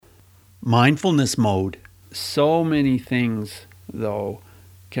Mindfulness mode. So many things, though,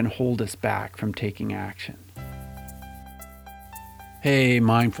 can hold us back from taking action. Hey,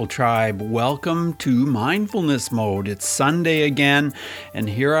 Mindful Tribe, welcome to Mindfulness Mode. It's Sunday again, and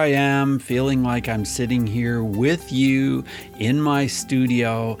here I am feeling like I'm sitting here with you in my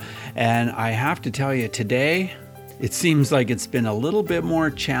studio. And I have to tell you, today, it seems like it's been a little bit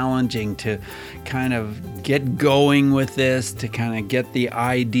more challenging to kind of get going with this, to kind of get the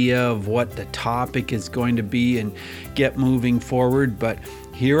idea of what the topic is going to be and get moving forward. But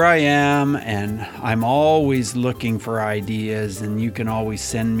here I am, and I'm always looking for ideas, and you can always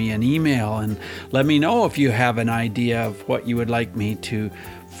send me an email and let me know if you have an idea of what you would like me to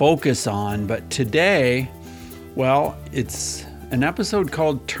focus on. But today, well, it's an episode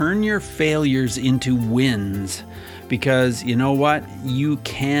called Turn Your Failures into Wins. Because you know what? You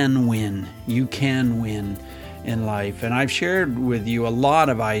can win. You can win in life. And I've shared with you a lot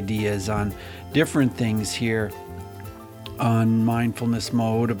of ideas on different things here on Mindfulness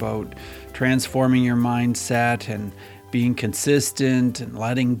Mode about transforming your mindset and being consistent and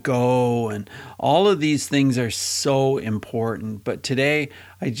letting go. And all of these things are so important. But today,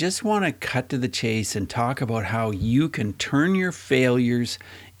 I just want to cut to the chase and talk about how you can turn your failures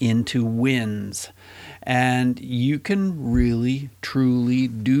into wins. And you can really, truly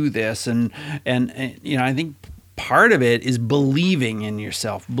do this. And you know, I think part of it is believing in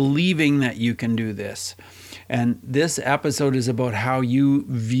yourself, believing that you can do this. And this episode is about how you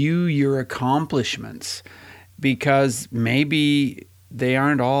view your accomplishments, because maybe they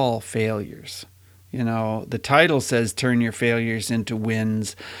aren't all failures. You know, the title says turn your failures into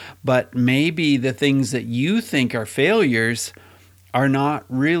wins, but maybe the things that you think are failures are not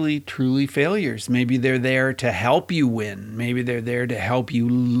really truly failures. Maybe they're there to help you win. Maybe they're there to help you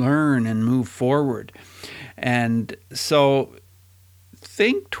learn and move forward. And so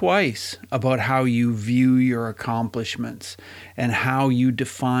think twice about how you view your accomplishments and how you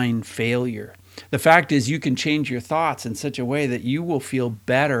define failure. The fact is, you can change your thoughts in such a way that you will feel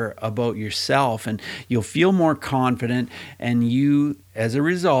better about yourself, and you'll feel more confident, and you, as a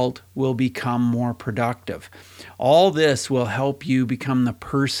result, will become more productive. All this will help you become the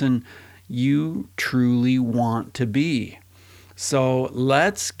person you truly want to be. So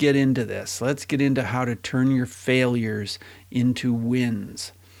let's get into this. Let's get into how to turn your failures into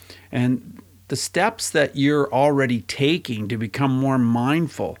wins. And the steps that you're already taking to become more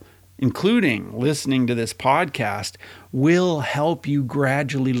mindful, including listening to this podcast, will help you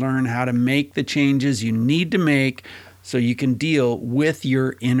gradually learn how to make the changes you need to make so you can deal with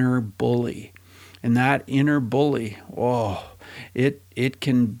your inner bully. And that inner bully, it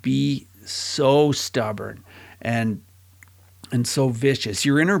can be so stubborn and so vicious.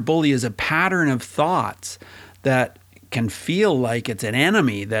 Your inner bully is a pattern of thoughts that can feel like it's an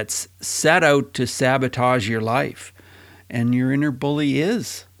enemy that's set out to sabotage your life. And your inner bully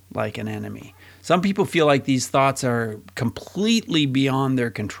is like an enemy. Some people feel like these thoughts are completely beyond their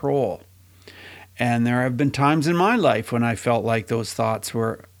control. And there have been times in my life when I felt like those thoughts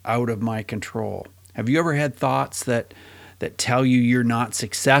were out of my control. Have you ever had thoughts that tell you you're not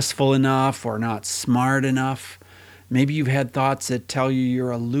successful enough or not smart enough? Maybe you've had thoughts that tell you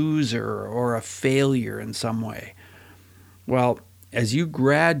you're a loser or a failure in some way. Well, as you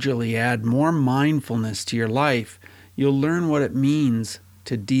gradually add more mindfulness to your life, you'll learn what it means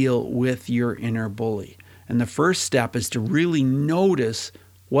to deal with your inner bully. And the first step is to really notice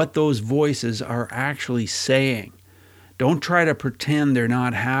what those voices are actually saying. Don't try to pretend they're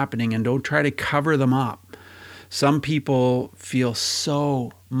not happening, and don't try to cover them up. Some people feel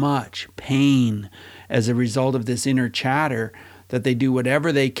so much pain as a result of this inner chatter that they do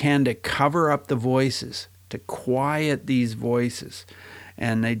whatever they can to cover up the voices, to quiet these voices.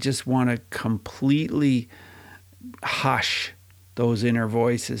 And they just want to completely hush those inner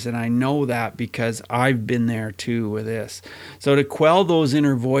voices. And I know that because I've been there too with this. So to quell those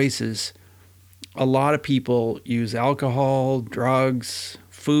inner voices, a lot of people use alcohol, drugs,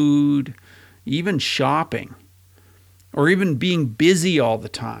 food, even shopping, or even being busy all the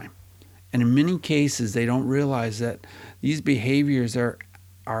time. And in many cases, they don't realize that these behaviors are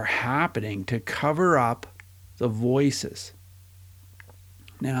happening to cover up the voices.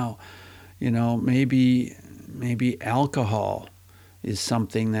 Now, you know, maybe alcohol is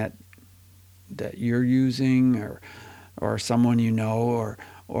something that you're using, or someone you know,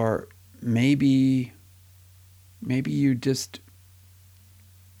 or maybe you're just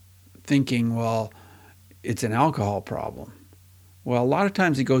thinking, well, it's an alcohol problem. Well, a lot of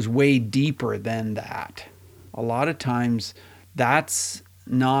times it goes way deeper than that. A lot of times that's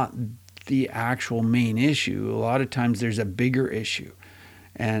not the actual main issue. A lot of times there's a bigger issue.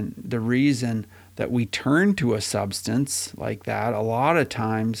 And the reason that we turn to a substance like that a lot of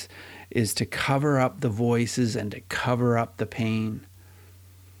times is to cover up the voices and to cover up the pain.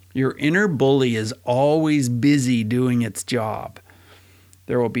 Your inner bully is always busy doing its job.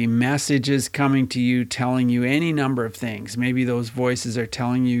 There will be messages coming to you telling you any number of things. Maybe those voices are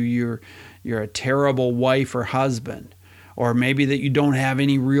telling you you're a terrible wife or husband, or maybe that you don't have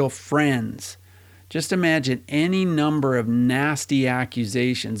any real friends. Just imagine any number of nasty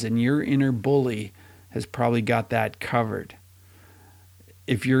accusations, and your inner bully has probably got that covered.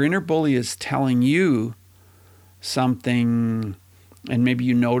 If your inner bully is telling you something, and maybe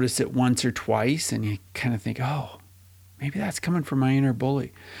you notice it once or twice, and you kind of think, oh, maybe that's coming from my inner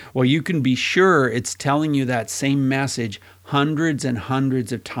bully. Well, you can be sure it's telling you that same message hundreds and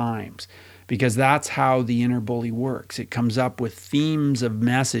hundreds of times, because that's how the inner bully works. It comes up with themes of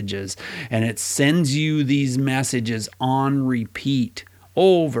messages, and it sends you these messages on repeat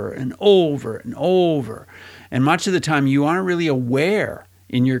over and over and over. And much of the time, you aren't really aware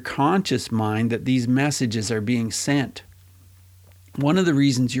in your conscious mind that these messages are being sent. One of the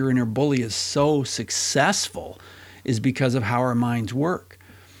reasons your inner bully is so successful is because of how our minds work.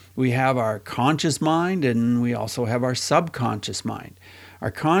 We have our conscious mind, and we also have our subconscious mind. Our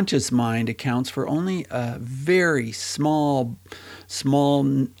conscious mind accounts for only a very small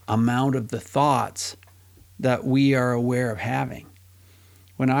amount of the thoughts that we are aware of having.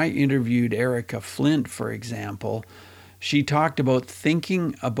 When I interviewed Erica Flint, for example, she talked about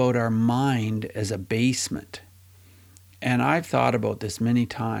thinking about our mind as a basement. And I've thought about this many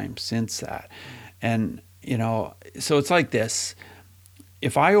times since that. And, so it's like this.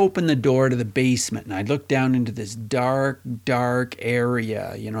 If I open the door to the basement and I look down into this dark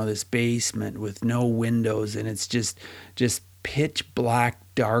area, this basement with no windows, and it's just pitch black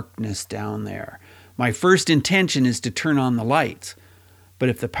darkness down there, my first intention is to turn on the lights. But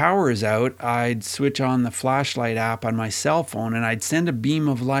if the power is out, I'd switch on the flashlight app on my cell phone and I'd send a beam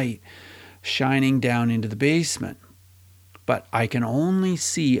of light shining down into the basement. But I can only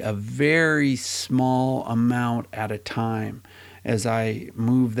see a very small amount at a time as I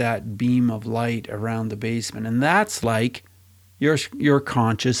move that beam of light around the basement. And that's like your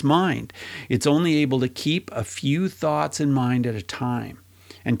conscious mind. It's only able to keep a few thoughts in mind at a time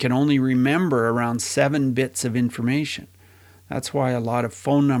and can only remember around 7 bits of information. That's why a lot of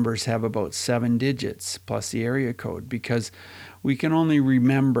phone numbers have about 7 digits plus the area code, because we can only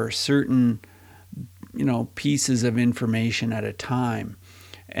remember certain pieces of information at a time,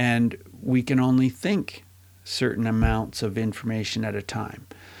 and we can only think certain amounts of information at a time.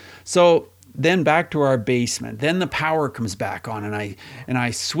 So then back to our basement. Then the power comes back on, and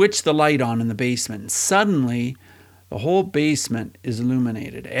I switch the light on in the basement, and suddenly the whole basement is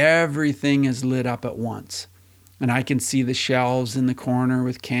illuminated. Everything is lit up at once. And I can see the shelves in the corner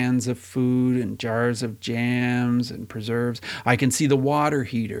with cans of food and jars of jams and preserves. I can see the water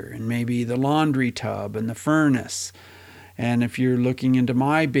heater and maybe the laundry tub and the furnace. And if you're looking into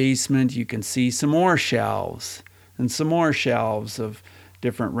my basement, you can see some more shelves and some more shelves of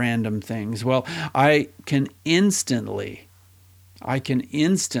different random things. Well, I can instantly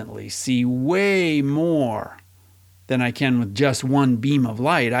see way more than I can with just one beam of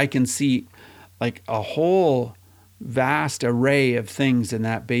light. I can see like a whole vast array of things in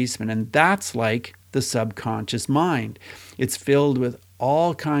that basement, and that's like the subconscious mind. It's filled with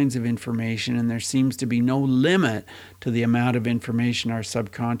all kinds of information, and there seems to be no limit to the amount of information our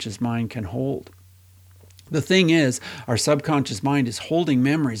subconscious mind can hold. The thing is, our subconscious mind is holding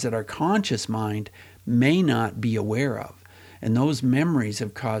memories that our conscious mind may not be aware of, and those memories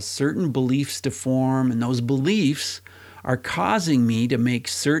have caused certain beliefs to form, and those beliefs are causing me to make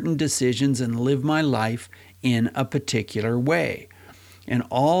certain decisions and live my life in a particular way. And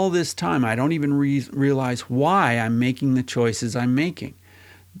all this time, I don't even realize why I'm making the choices I'm making.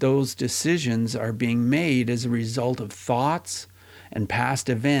 Those decisions are being made as a result of thoughts and past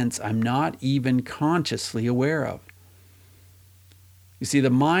events I'm not even consciously aware of. You see,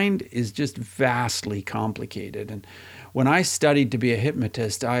 the mind is just vastly complicated. And when I studied to be a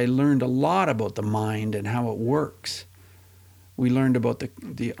hypnotist, I learned a lot about the mind and how it works. We learned about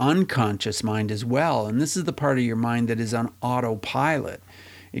the unconscious mind as well. And this is the part of your mind that is on autopilot.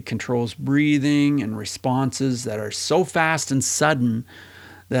 It controls breathing and responses that are so fast and sudden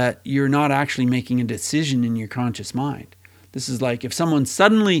that you're not actually making a decision in your conscious mind. This is like if someone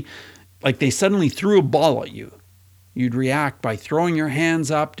suddenly threw a ball at you. You'd react by throwing your hands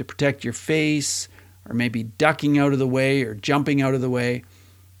up to protect your face, or maybe ducking out of the way or jumping out of the way.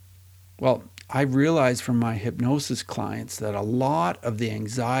 Well, I've realized from my hypnosis clients that a lot of the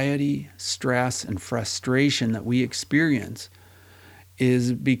anxiety, stress, and frustration that we experience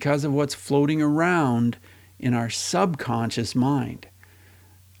is because of what's floating around in our subconscious mind.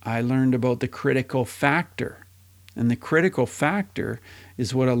 I learned about the critical factor. And the critical factor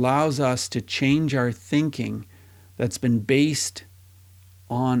is what allows us to change our thinking that's been based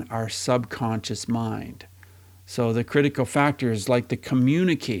on our subconscious mind. So the critical factor is like the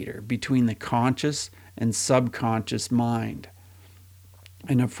communicator between the conscious and subconscious mind.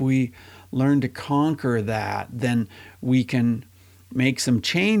 And if we learn to conquer that, then we can make some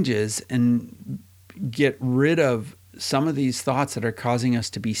changes and get rid of some of these thoughts that are causing us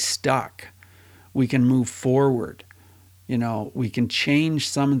to be stuck. We can move forward. We can change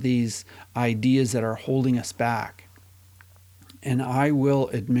some of these ideas that are holding us back. And I will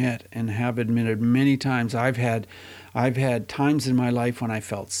admit, and have admitted many times, I've had times in my life when I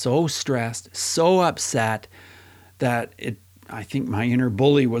felt so stressed, so upset, that I think my inner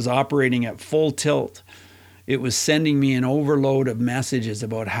bully was operating at full tilt. It was sending me an overload of messages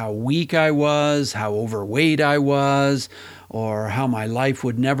about how weak I was, how overweight I was, or how my life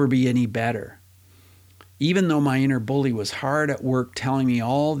would never be any better. Even though my inner bully was hard at work telling me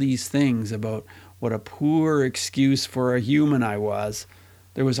all these things about what a poor excuse for a human I was,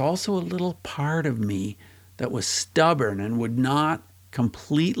 there was also a little part of me that was stubborn and would not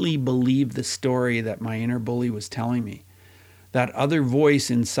completely believe the story that my inner bully was telling me. That other voice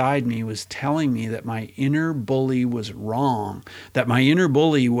inside me was telling me that my inner bully was wrong, that my inner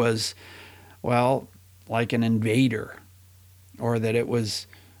bully was, like an invader, or that it was,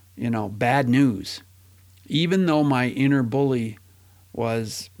 bad news. Even though my inner bully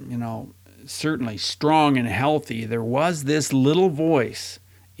was, certainly strong and healthy, there was this little voice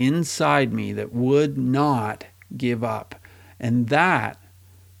inside me that would not give up. And that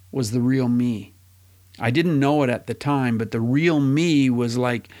was the real me. I didn't know it at the time, but the real me was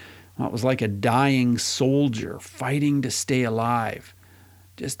like a dying soldier fighting to stay alive,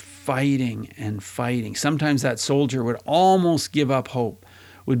 just fighting and fighting. Sometimes that soldier would almost give up hope,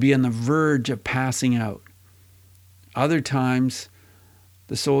 would be on the verge of passing out. Other times,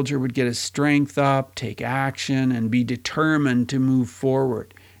 the soldier would get his strength up, take action, and be determined to move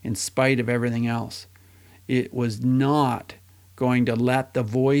forward in spite of everything else. It was not going to let the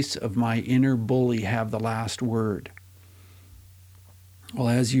voice of my inner bully have the last word. Well,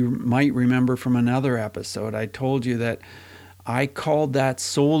 as you might remember from another episode, I told you that I called that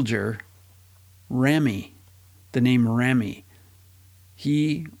soldier Remy, the name Remy.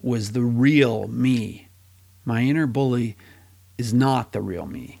 He was the real me. My inner bully is not the real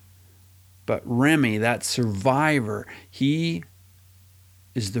me. But Remy, that survivor, he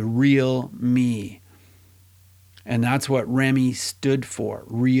is the real me. And that's what Remy stood for,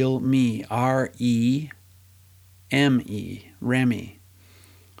 real me, R-E-M-E, Remy.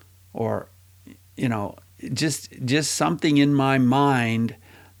 Or, just something in my mind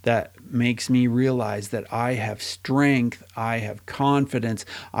that makes me realize that I have strength, I have confidence,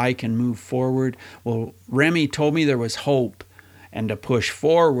 I can move forward. Well, Remy told me there was hope and to push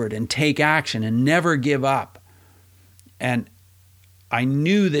forward and take action and never give up. And I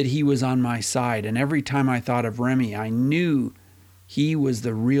knew that he was on my side. And every time I thought of Remy, I knew he was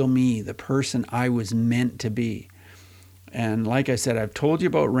the real me, the person I was meant to be. And like I said, I've told you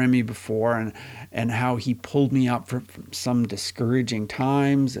about Remy before and how he pulled me up from some discouraging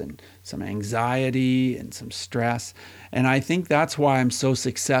times and some anxiety and some stress. And I think that's why I'm so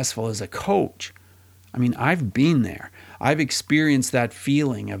successful as a coach. I mean, I've been there. I've experienced that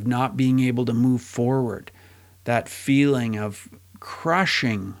feeling of not being able to move forward, that feeling of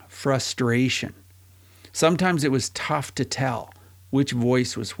crushing frustration. Sometimes it was tough to tell which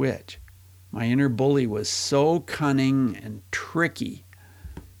voice was which. My inner bully was so cunning and tricky.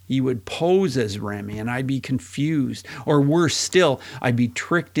 He would pose as Remy and I'd be confused. Or worse still, I'd be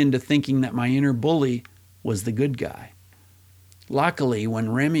tricked into thinking that my inner bully was the good guy. Luckily,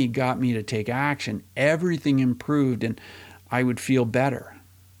 when Remy got me to take action, everything improved and I would feel better,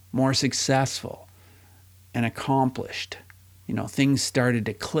 more successful, and accomplished. Things started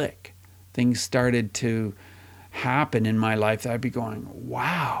to click. Things started to happen in my life that I'd be going,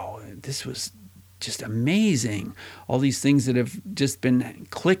 wow, this was just amazing. All these things that have just been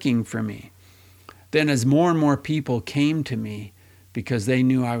clicking for me. Then as more and more people came to me because they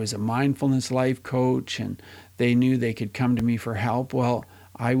knew I was a mindfulness life coach and they knew they could come to me for help, well,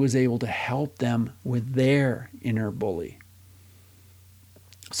 I was able to help them with their inner bully.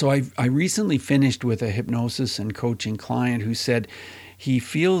 So I recently finished with a hypnosis and coaching client who said he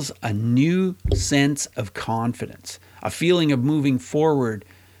feels a new sense of confidence, a feeling of moving forward,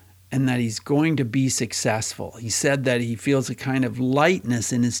 and that he's going to be successful. He said that he feels a kind of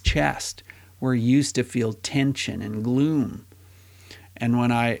lightness in his chest where he used to feel tension and gloom. And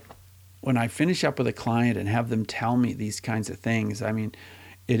when I finish up with a client and have them tell me these kinds of things, I mean,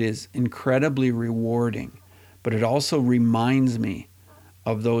 it is incredibly rewarding, but it also reminds me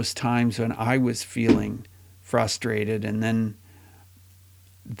of those times when I was feeling frustrated and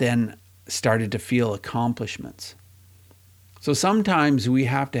then started to feel accomplishments. So sometimes we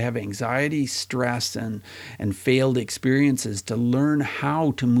have to have anxiety, stress, and failed experiences to learn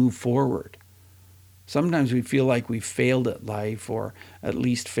how to move forward. Sometimes we feel like we've failed at life, or at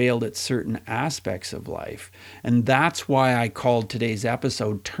least failed at certain aspects of life. And that's why I called today's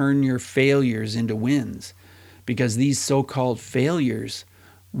episode, Turn Your Failures into Wins. Because these so-called failures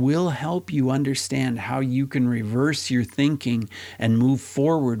will help you understand how you can reverse your thinking and move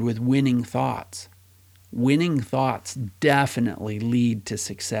forward with winning thoughts. Winning thoughts definitely lead to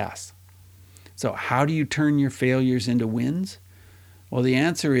success. So how do you turn your failures into wins? Well, the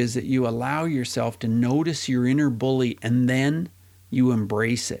answer is that you allow yourself to notice your inner bully and then you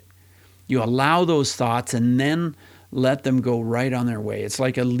embrace it. You allow those thoughts and then let them go right on their way. It's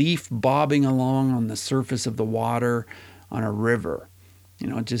like a leaf bobbing along on the surface of the water on a river.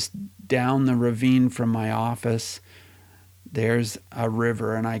 Just down the ravine from my office, there's a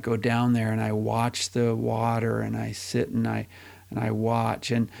river, and I go down there and I watch the water, and I sit and I watch,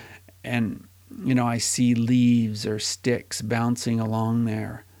 and I see leaves or sticks bouncing along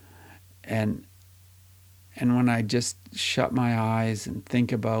there, and when I just shut my eyes and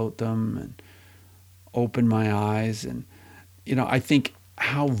think about them and open my eyes, and I think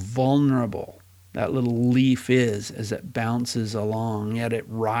how vulnerable that little leaf is as it bounces along, yet it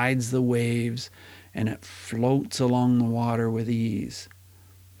rides the waves and it floats along the water with ease.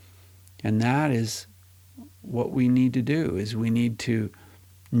 And that is what we need to do, is we need to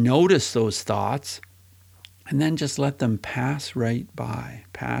notice those thoughts and then just let them pass right by,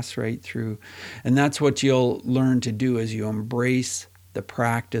 pass right through. And that's what you'll learn to do as you embrace the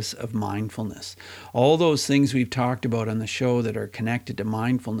practice of mindfulness. All those things we've talked about on the show that are connected to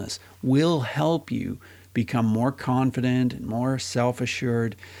mindfulness will help you become more confident and more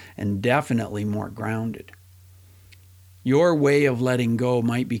self-assured and definitely more grounded. Your way of letting go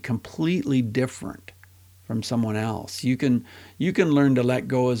might be completely different from someone else. You can learn to let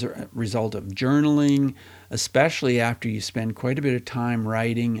go as a result of journaling, especially after you spend quite a bit of time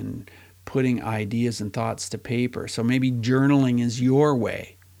writing and putting ideas and thoughts to paper. So maybe journaling is your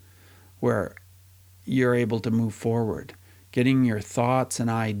way where you're able to move forward, getting your thoughts and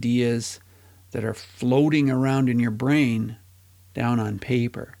ideas that are floating around in your brain down on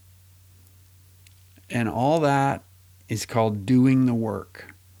paper. And all that is called doing the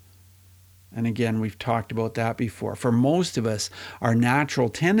work. And again, we've talked about that before. For most of us, our natural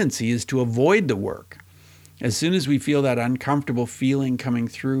tendency is to avoid the work. As soon as we feel that uncomfortable feeling coming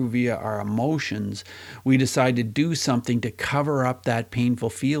through via our emotions, we decide to do something to cover up that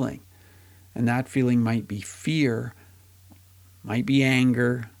painful feeling. And that feeling might be fear, might be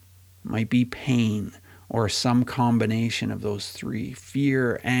anger, might be pain, or some combination of those three: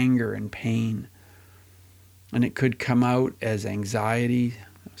 fear, anger, and pain. And it could come out as anxiety,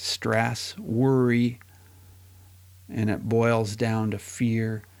 stress, worry, and it boils down to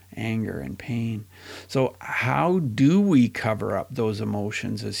fear, anger, and pain. So how do we cover up those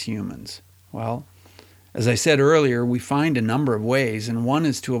emotions as humans? Well, as I said earlier, we find a number of ways, and one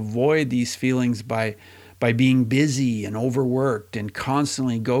is to avoid these feelings by being busy and overworked and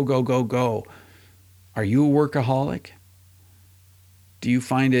constantly go, go, go, go. Are you a workaholic? Do you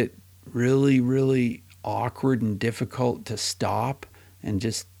find it really, really awkward and difficult to stop and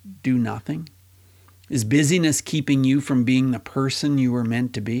just do nothing? Is busyness keeping you from being the person you were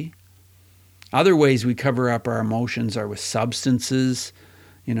meant to be? Other ways we cover up our emotions are with substances,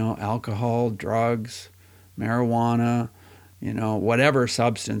 alcohol, drugs, marijuana, whatever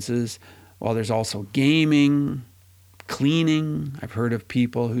substances. Well, there's also gaming, cleaning. I've heard of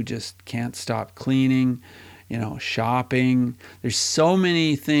people who just can't stop cleaning, shopping. There's so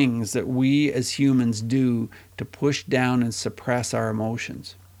many things that we as humans do to push down and suppress our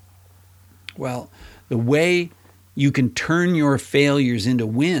emotions. Well, the way you can turn your failures into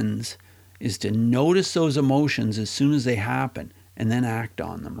wins is to notice those emotions as soon as they happen and then act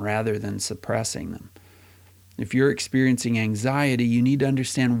on them rather than suppressing them. If you're experiencing anxiety, you need to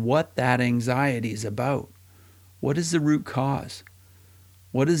understand what that anxiety is about. What is the root cause?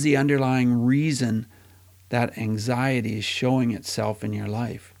 What is the underlying reason that anxiety is showing itself in your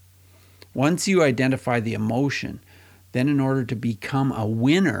life? Once you identify the emotion, then in order to become a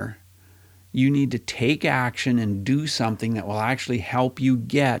winner, you need to take action and do something that will actually help you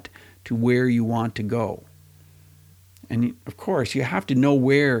get to where you want to go. And of course, you have to know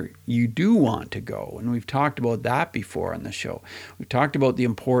where you do want to go. And we've talked about that before on the show. We've talked about the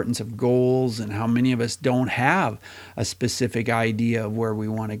importance of goals and how many of us don't have a specific idea of where we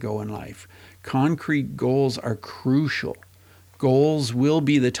want to go in life. Concrete goals are crucial. Goals will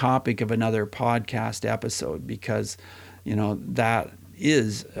be the topic of another podcast episode because, that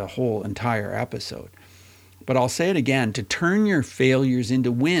is a whole entire episode. But I'll say it again, to turn your failures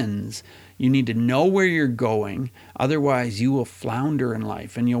into wins, you need to know where you're going. Otherwise, you will flounder in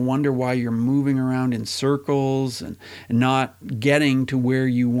life and you'll wonder why you're moving around in circles and not getting to where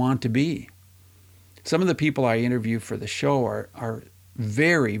you want to be. Some of the people I interview for the show are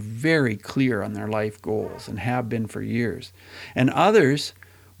very, very clear on their life goals and have been for years. And others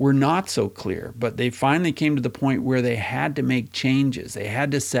were not so clear, but they finally came to the point where they had to make changes. They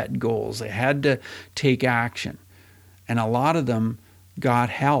had to set goals. They had to take action. And a lot of them got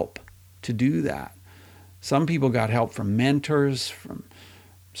help to do that. Some people got help from mentors, from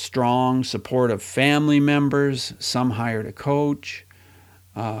strong, supportive family members. Some hired a coach.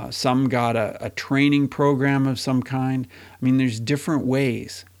 Some got a training program of some kind. I mean, there's different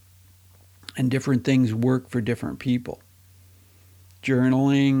ways, and different things work for different people.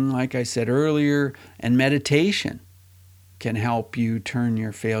 Journaling, like I said earlier, and meditation can help you turn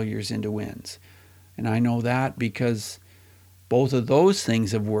your failures into wins. And I know that because both of those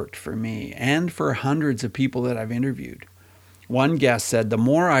things have worked for me and for hundreds of people that I've interviewed. One guest said, the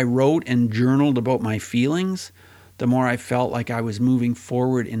more I wrote and journaled about my feelings, the more I felt like I was moving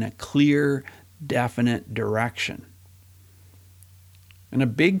forward in a clear, definite direction. And a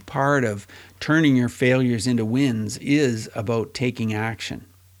big part of turning your failures into wins is about taking action.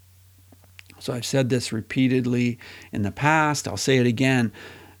 So I've said this repeatedly in the past, I'll say it again,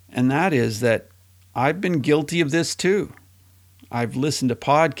 and that is that I've been guilty of this too. I've listened to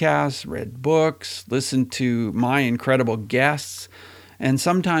podcasts, read books, listened to my incredible guests, and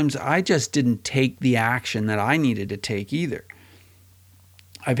sometimes I just didn't take the action that I needed to take either.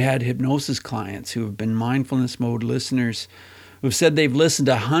 I've had hypnosis clients who have been mindfulness mode listeners who've said they've listened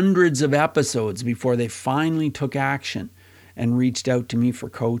to hundreds of episodes before they finally took action and reached out to me for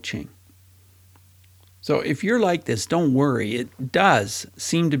coaching. So if you're like this, don't worry. It does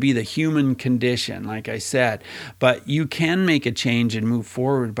seem to be the human condition, like I said, but you can make a change and move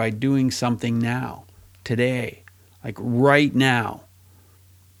forward by doing something now, today, like right now.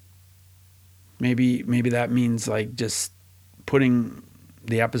 Maybe that means like just putting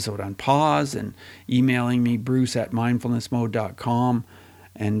the episode on pause and emailing me, bruce@mindfulnessmode.com,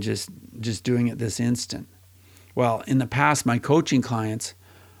 and just doing it this instant. Well, in the past, my coaching clients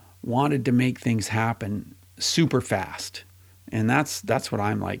wanted to make things happen super fast. And that's what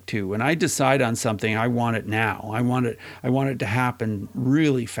I'm like too. When I decide on something, I want it now. I want it to happen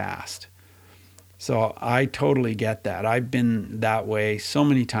really fast. So I totally get that. I've been that way so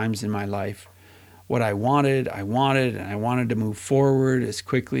many times in my life. What I wanted, and I wanted to move forward as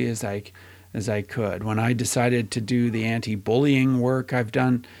quickly as I could. When I decided to do the anti-bullying work I've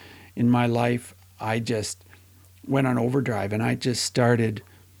done in my life, I just went on overdrive and I just started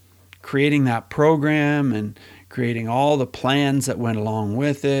creating that program and creating all the plans that went along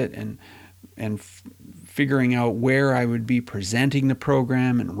with it and figuring out where I would be presenting the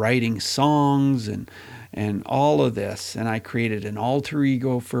program and writing songs and all of this. And I created an alter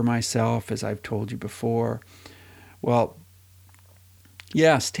ego for myself, as I've told you before. Well,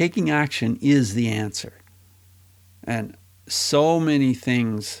 yes, taking action is the answer. And so many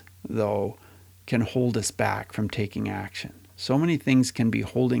things, though, can hold us back from taking action. So many things can be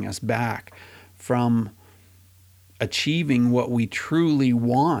holding us back from achieving what we truly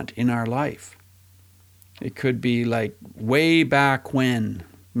want in our life. It could be like way back when,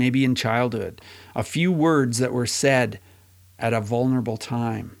 maybe in childhood, a few words that were said at a vulnerable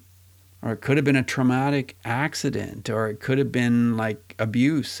time. Or it could have been a traumatic accident, or it could have been like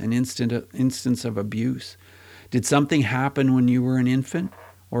abuse, an instance of abuse. Did something happen when you were an infant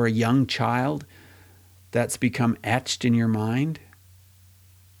or a young child that's become etched in your mind?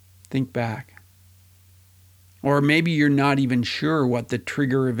 Think back. Or maybe you're not even sure what the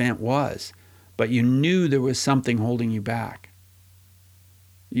trigger event was, but you knew there was something holding you back.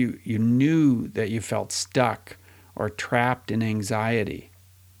 You knew that you felt stuck or trapped in anxiety.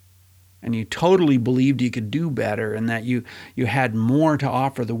 And you totally believed you could do better and that you had more to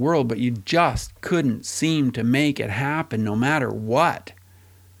offer the world, but you just couldn't seem to make it happen no matter what.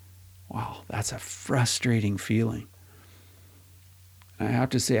 Wow, that's a frustrating feeling. I have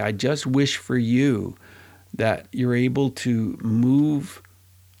to say, I just wish for you that you're able to move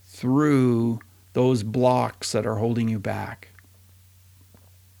through those blocks that are holding you back.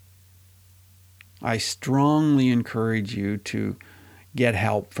 I strongly encourage you to get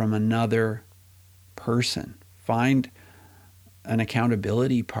help from another person. Find an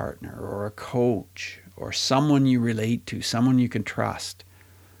accountability partner or a coach or someone you relate to, someone you can trust,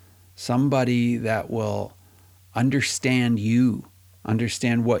 somebody that will understand you,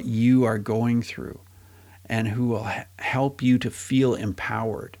 understand what you are going through, and who will help you to feel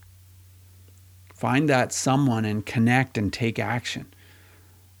empowered. Find that someone and connect and take action.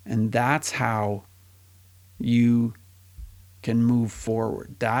 And that's how you can move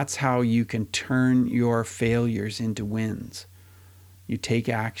forward. That's how you can turn your failures into wins. You take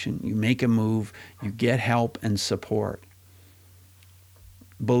action, you make a move, you get help and support.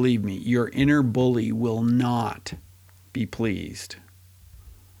 Believe me, your inner bully will not be pleased.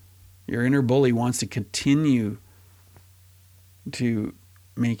 Your inner bully wants to continue to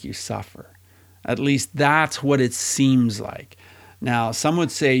make you suffer. At least that's what it seems like. Now, some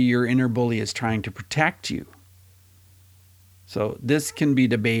would say your inner bully is trying to protect you. So this can be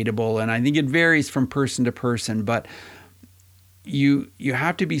debatable, and I think it varies from person to person, but you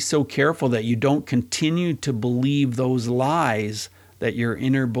have to be so careful that you don't continue to believe those lies that your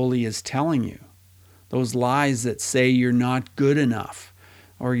inner bully is telling you. Those lies that say you're not good enough,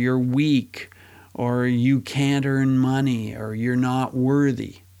 or you're weak, or you can't earn money, or you're not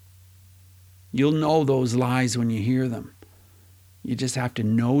worthy. You'll know those lies when you hear them. You just have to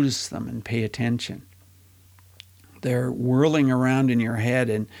notice them and pay attention. They're whirling around in your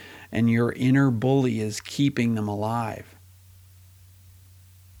head, and your inner bully is keeping them alive.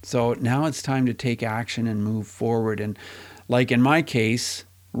 So now it's time to take action and move forward. And like in my case,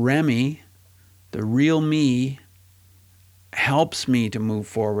 Remy, the real me, helps me to move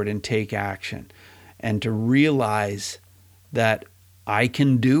forward and take action and to realize that I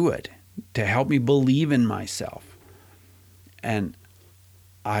can do it, to help me believe in myself. And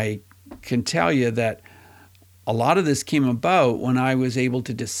I can tell you that a lot of this came about when I was able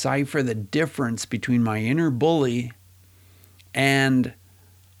to decipher the difference between my inner bully and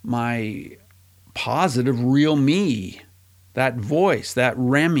my positive real me, that voice, that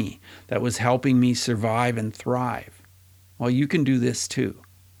Remy that was helping me survive and thrive. Well, you can do this too.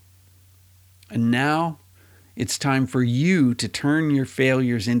 And now it's time for you to turn your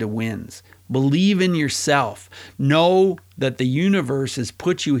failures into wins. Believe in yourself. Know that the universe has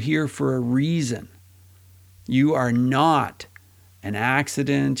put you here for a reason. You are not an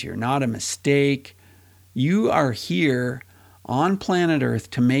accident. You're not a mistake. You are here on planet Earth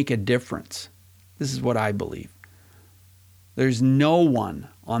to make a difference. This is what I believe. There's no one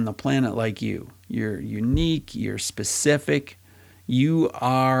on the planet like you. You're unique. You're specific. You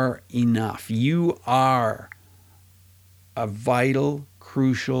are enough. You are a vital,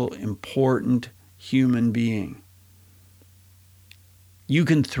 crucial, important human being. You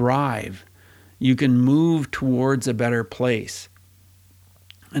can thrive. You can move towards a better place.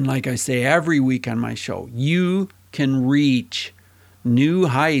 And like I say every week on my show, you can reach new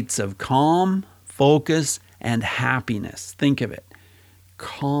heights of calm, focus, and happiness. Think of it.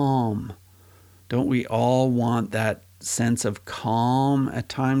 Calm. Don't we all want that sense of calm at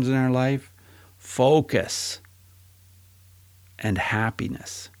times in our life? Focus and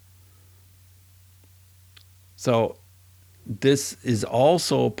happiness. So this is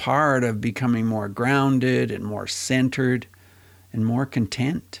also part of becoming more grounded and more centered and more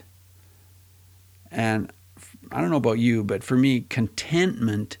content. And I don't know about you, but for me,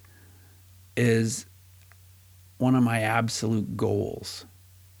 contentment is one of my absolute goals.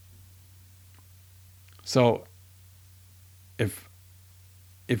 So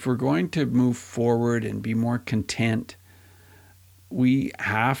if we're going to move forward and be more content, we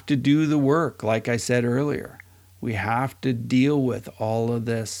have to do the work, like I said earlier. We have to deal with all of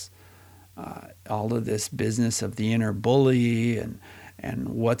this business of the inner bully and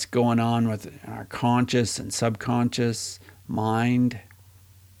what's going on with our conscious and subconscious mind.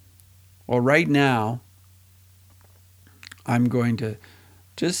 Well, right now, I'm going to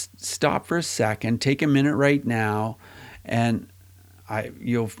just stop for a second, take a minute right now, and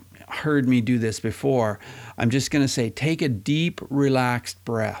you've heard me do this before. I'm just going to say, take a deep, relaxed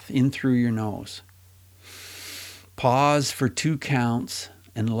breath in through your nose. Pause for 2 counts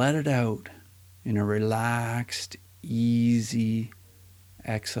and let it out in a relaxed, easy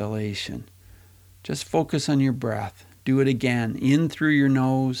exhalation. Just focus on your breath. Do it again. In through your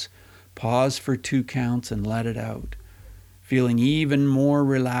nose, pause for 2 counts and let it out, feeling even more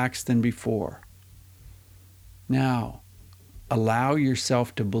relaxed than before. Now, allow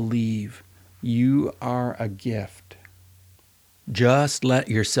yourself to believe you are a gift. Just let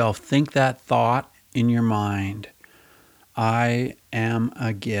yourself think that thought in your mind. I am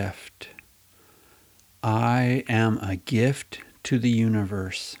a gift. I am a gift to the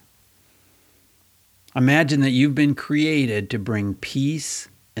universe. Imagine that you've been created to bring peace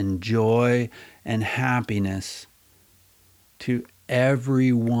and joy and happiness to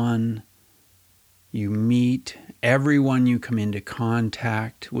everyone you meet, everyone you come into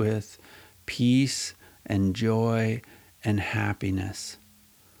contact with, peace and joy and happiness.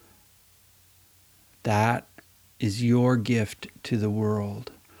 That is your gift to the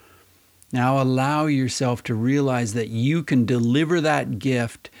world. Now allow yourself to realize that you can deliver that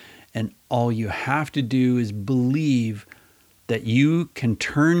gift, and all you have to do is believe that you can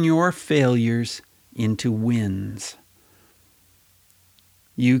turn your failures into wins.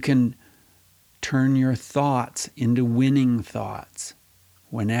 You can turn your thoughts into winning thoughts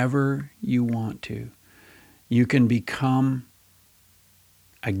whenever you want to. You can become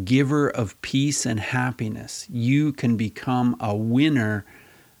a giver of peace and happiness. You can become a winner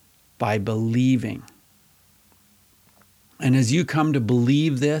by believing. And as you come to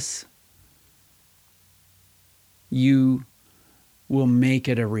believe this, you will make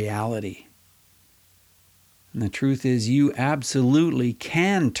it a reality. And the truth is, you absolutely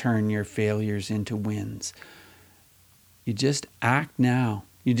can turn your failures into wins. You just act now.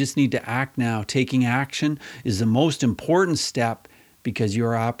 You just need to act now. Taking action is the most important step because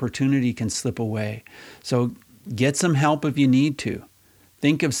your opportunity can slip away. So get some help if you need to.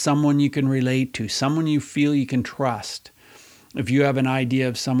 Think of someone you can relate to, someone you feel you can trust. If you have an idea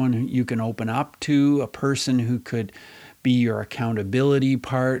of someone who you can open up to, a person who could be your accountability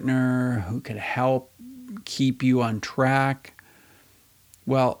partner, who could help keep you on track,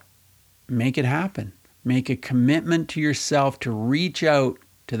 well, make it happen. Make a commitment to yourself to reach out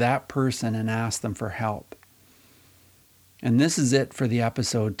to that person and ask them for help. And this is it for the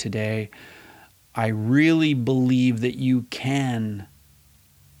episode today. I really believe that you can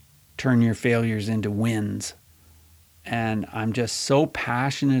turn your failures into wins. And I'm just so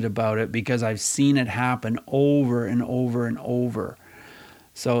passionate about it because I've seen it happen over and over and over.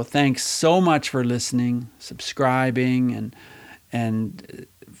 So thanks so much for listening, subscribing, and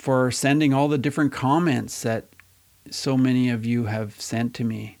for sending all the different comments that so many of you have sent to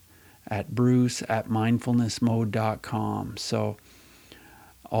me at bruce@mindfulnessmode.com. So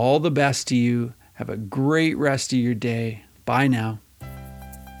all the best to you. Have a great rest of your day. Bye now.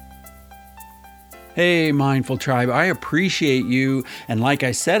 Hey, Mindful Tribe, I appreciate you. And like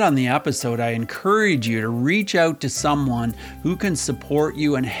I said on the episode, I encourage you to reach out to someone who can support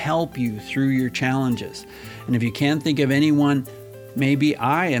you and help you through your challenges. And if you can't think of anyone, maybe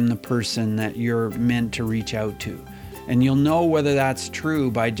I am the person that you're meant to reach out to. And you'll know whether that's true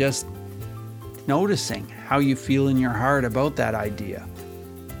by just noticing how you feel in your heart about that idea.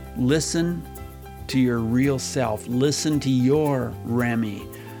 Listen to your real self. Listen to your Remy.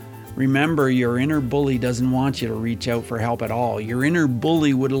 Remember, your inner bully doesn't want you to reach out for help at all. Your inner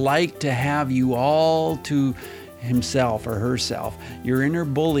bully would like to have you all to himself or herself. Your inner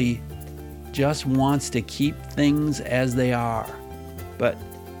bully just wants to keep things as they are. But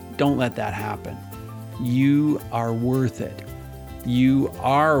don't let that happen. You are worth it. You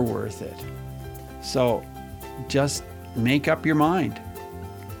are worth it. So just make up your mind.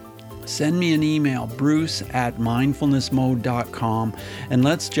 Send me an email, bruce@mindfulnessmode.com, and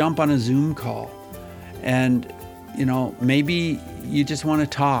let's jump on a Zoom call. And, maybe you just want to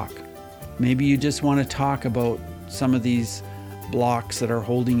talk. Maybe you just want to talk about some of these blocks that are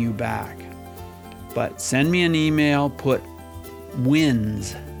holding you back. But send me an email, put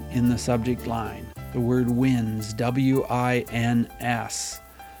wins in the subject line. The word wins, WINS.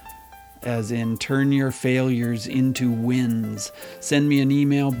 As in turn your failures into wins. Send me an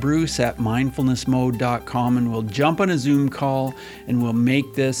email, bruce@mindfulnessmode.com, and we'll jump on a Zoom call and we'll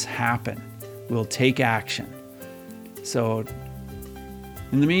make this happen. We'll take action. So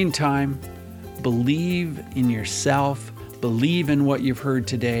in the meantime, believe in yourself, believe in what you've heard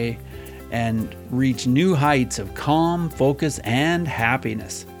today, and reach new heights of calm, focus, and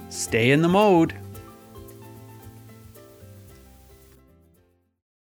happiness. Stay in the mode.